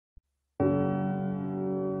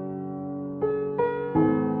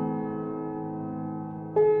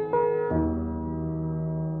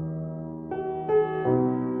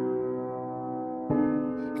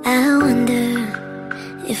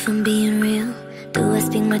I'm being real? Do I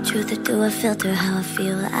speak my truth or do I filter how I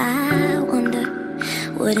feel? I wonder,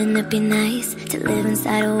 wouldn't it be nice to live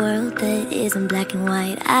inside a world that isn't black and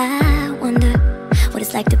white? I wonder what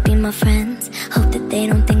it's like to be my friends. Hope that they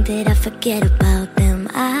don't think that I forget about them.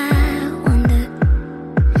 I wonder.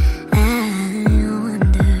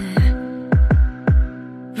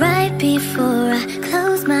 Right before I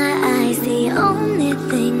close my eyes, the only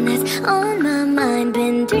thing that's on my mind,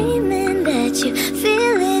 been dreaming that you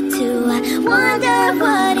feel it too. I wonder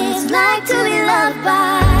what it's like to be loved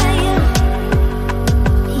by you.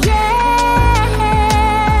 Yeah,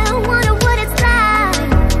 I wonder what it's like.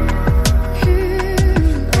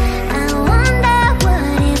 I wonder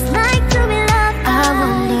what it's like to be loved by. I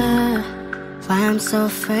wonder why I'm so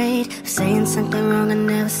afraid of saying something wrong I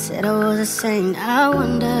never said I was a saint. I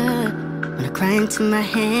wonder, when I cry into my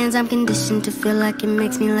hands, I'm conditioned to feel like it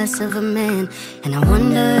makes me less of a man. And I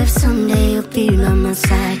wonder if someday you'll be by my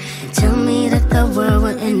side and tell me that the world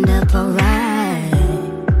will end up alright.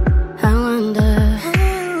 I wonder,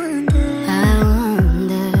 I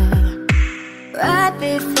wonder. Right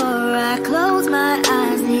before I close my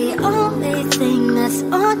eyes, the only thing that's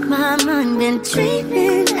on my mind, been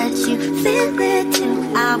dreaming that you feel it too.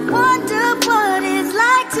 I wonder what it's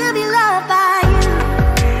like to be loved by you.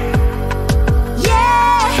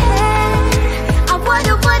 Yeah, I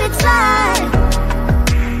wonder what it's like.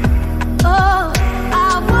 Oh,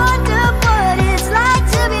 I wonder what it's like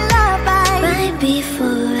to be loved by you. Right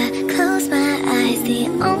before I close my eyes, the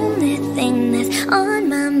only thing that's on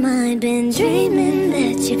my mind, been dreaming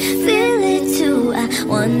that you feel it too. I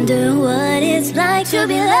wonder what it's like to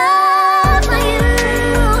be loved by you.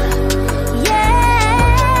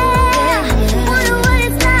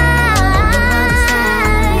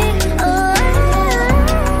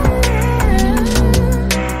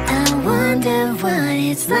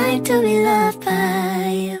 It's like to be loved by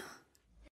you.